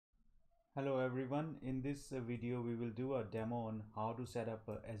Hello everyone, in this video we will do a demo on how to set up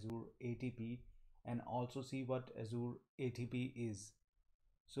Azure ATP and also see what Azure ATP is.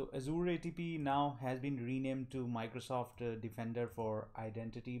 So Azure ATP now has been renamed to Microsoft Defender for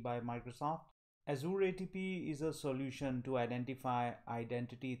Identity by Microsoft. Azure ATP is a solution to identify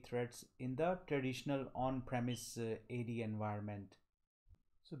identity threats in the traditional on-premise AD environment.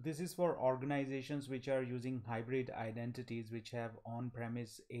 So this is for organizations which are using hybrid identities, which have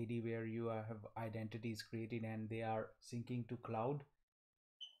on-premise AD where you have identities created and they are syncing to cloud.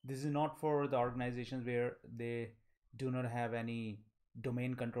 This is not for the organizations where they do not have any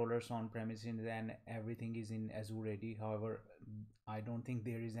domain controllers on premises and everything is in Azure AD. However, I don't think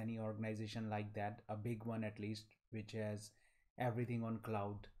there is any organization like that, a big one at least, which has everything on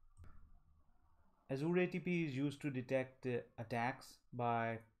cloud. Azure ATP is used to detect attacks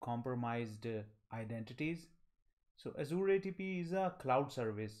by compromised identities. So Azure ATP is a cloud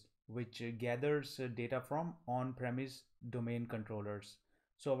service which gathers data from on-premise domain controllers.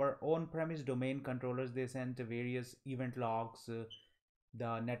 So our on-premise domain controllers, they send various event logs,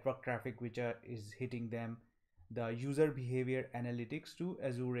 the network traffic which is hitting them, the user behavior analytics to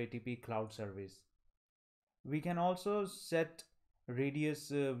Azure ATP cloud service. We can also set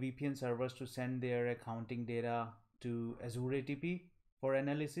Radius VPN servers to send their accounting data to Azure ATP for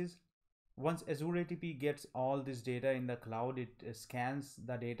analysis. Once Azure ATP gets all this data in the cloud, it scans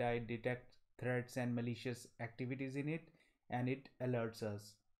the data, it detects threats and malicious activities in it, and it alerts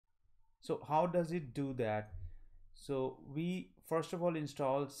us. So how does it do that? So we first of all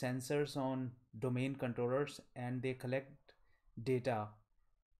install sensors on domain controllers and they collect data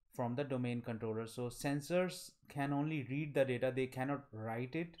from the domain controller. So sensors can only read the data, they cannot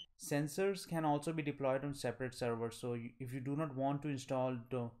write it. Sensors can also be deployed on separate servers. So if you do not want to install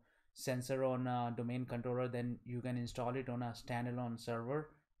the sensor on a domain controller, then you can install it on a standalone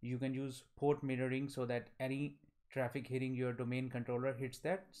server. You can use port mirroring so that any traffic hitting your domain controller hits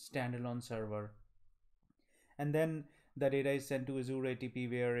that standalone server. And then the data is sent to Azure ATP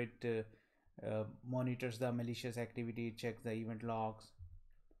where it monitors the malicious activity, checks the event logs.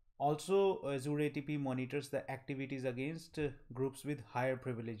 Also, Azure ATP monitors the activities against groups with higher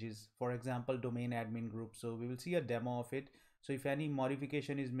privileges, for example, domain admin group. So we will see a demo of it. So if any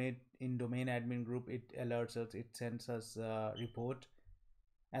modification is made in domain admin group, it alerts us, it sends us a report.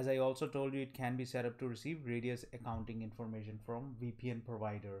 As I also told you, it can be set up to receive Radius accounting information from VPN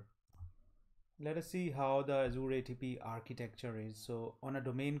provider. Let us see how the Azure ATP architecture is. So on a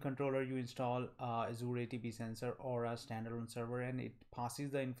domain controller, you install Azure ATP sensor or a standalone server and it passes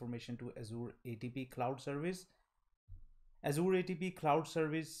the information to Azure ATP cloud service. Azure ATP cloud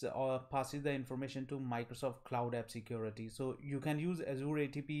service passes the information to Microsoft Cloud App Security. So you can use Azure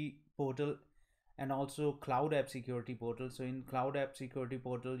ATP portal and also Cloud App Security portal. So in Cloud App Security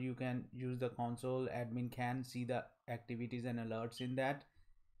portal, you can use the console. Admin can see the activities and alerts in that.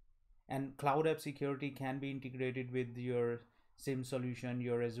 And Cloud App Security can be integrated with your SIEM solution,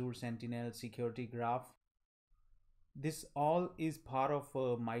 your Azure Sentinel security graph. This all is part of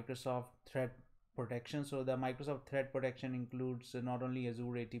Microsoft Threat Protection. So the Microsoft Threat Protection includes not only Azure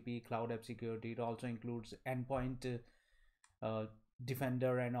ATP Cloud App Security, it also includes Endpoint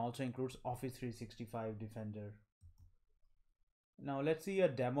Defender and also includes Office 365 Defender. Now let's see a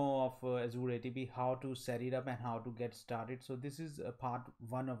demo of Azure ATP, how to set it up and how to get started. So this is a part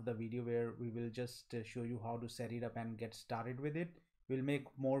one of the video where we will just show you how to set it up and get started with it. We'll make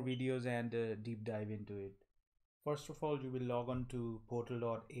more videos and deep dive into it. First of all, you will log on to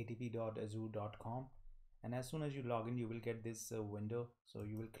portal.atp.azure.com, and as soon as you log in, you will get this window. So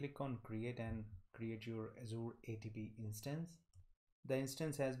you will click on create and create your Azure ATP instance. The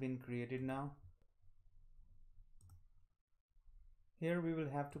instance has been created now. Here we will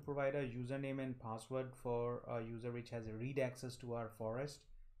have to provide a username and password for a user which has read access to our forest.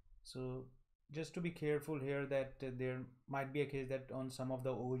 So just to be careful here that there might be a case that on some of the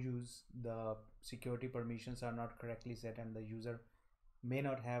OUs the security permissions are not correctly set and the user may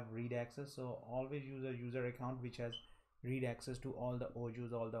not have read access. So always use a user account which has read access to all the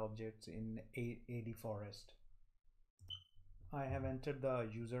OUs, all the objects in AD forest. I have entered the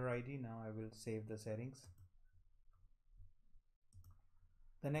user ID. Now I will save the settings.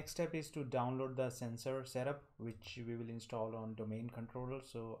 The next step is to download the sensor setup, which we will install on domain controller.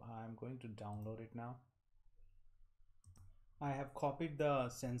 So I'm going to download it now. I have copied the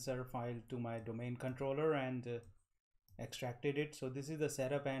sensor file to my domain controller and extracted it. So this is the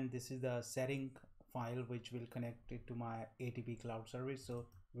setup and this is the setting file which will connect it to my ATP cloud service. So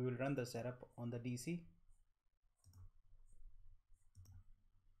we will run the setup on the DC.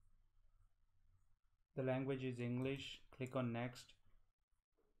 The language is English. Click on next.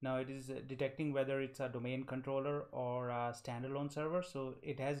 Now it is detecting whether it's a domain controller or a standalone server. So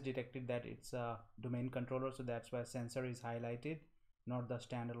it has detected that it's a domain controller, so that's why sensor is highlighted, not the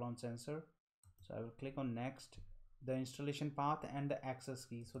standalone sensor. So I will click on next, the installation path and the access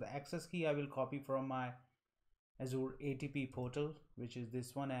key. So the access key I will copy from my Azure ATP portal, which is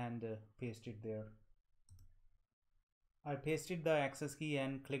this one, and paste it there. I pasted the access key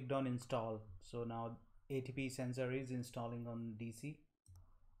and clicked on install. So now ATP sensor is installing on DC.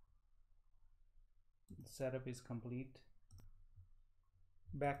 The setup is complete.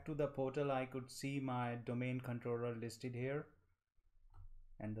 Back to the portal, I could see my domain controller listed here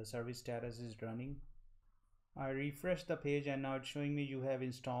and the service status is running. I refresh the page and now it's showing me you have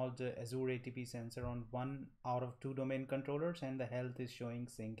installed Azure ATP sensor on 1 out of 2 domain controllers, and the health is showing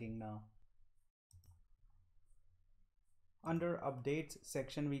syncing now. Under updates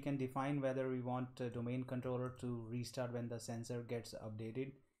section, we can define whether we want a domain controller to restart when the sensor gets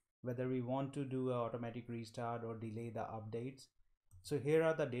updated, whether we want to do an automatic restart or delay the updates. So here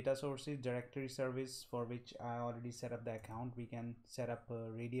are the data sources: directory service, for which I already set up the account. We can set up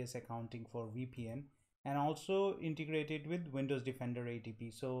a radius accounting for VPN and also integrate it with Windows Defender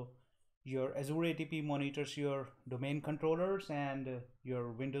ATP. So your Azure ATP monitors your domain controllers and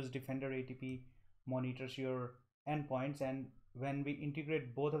your Windows Defender ATP monitors your endpoints, and when we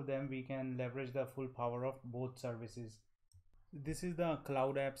integrate both of them, we can leverage the full power of both services. This is the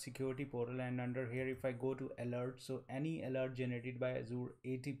Cloud App Security portal, and under here if I go to alert, so any alert generated by Azure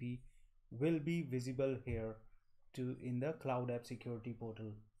ATP will be visible here in the Cloud App Security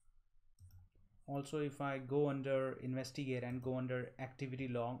portal. Also, if I go under investigate and go under activity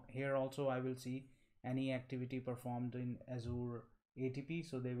log, here also I will see any activity performed in Azure ATP,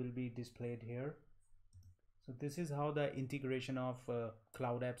 so they will be displayed here. So this is how the integration of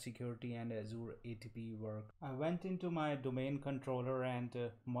Cloud App Security and Azure ATP work. I went into my domain controller and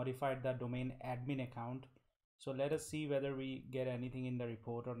modified the domain admin account. So let us see whether we get anything in the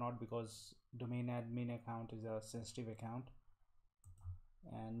report or not, because domain admin account is a sensitive account.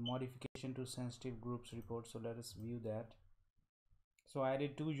 And modification to sensitive groups report. So let us view that. So I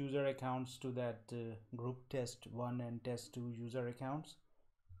added 2 user accounts to that group, test1 and test2 user accounts.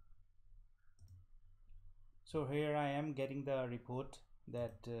 So here I am getting the report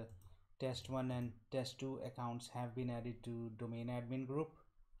that test1 and test2 accounts have been added to domain admin group.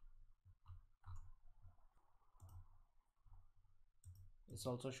 It's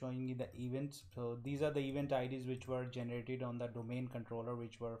also showing me the events. So these are the event IDs which were generated on the domain controller,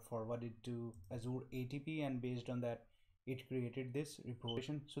 which were forwarded to Azure ATP, and based on that it created this report.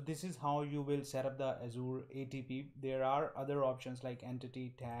 So this is how you will set up the Azure ATP. There are other options like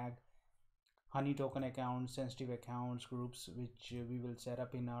entity tag, honey token accounts, sensitive accounts, groups, which we will set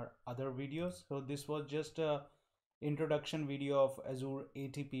up in our other videos. So this was just a introduction video of Azure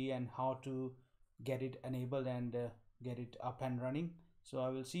ATP and how to get it enabled and get it up and running. So I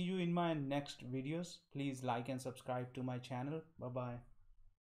will see you in my next videos. Please like and subscribe to my channel. Bye bye.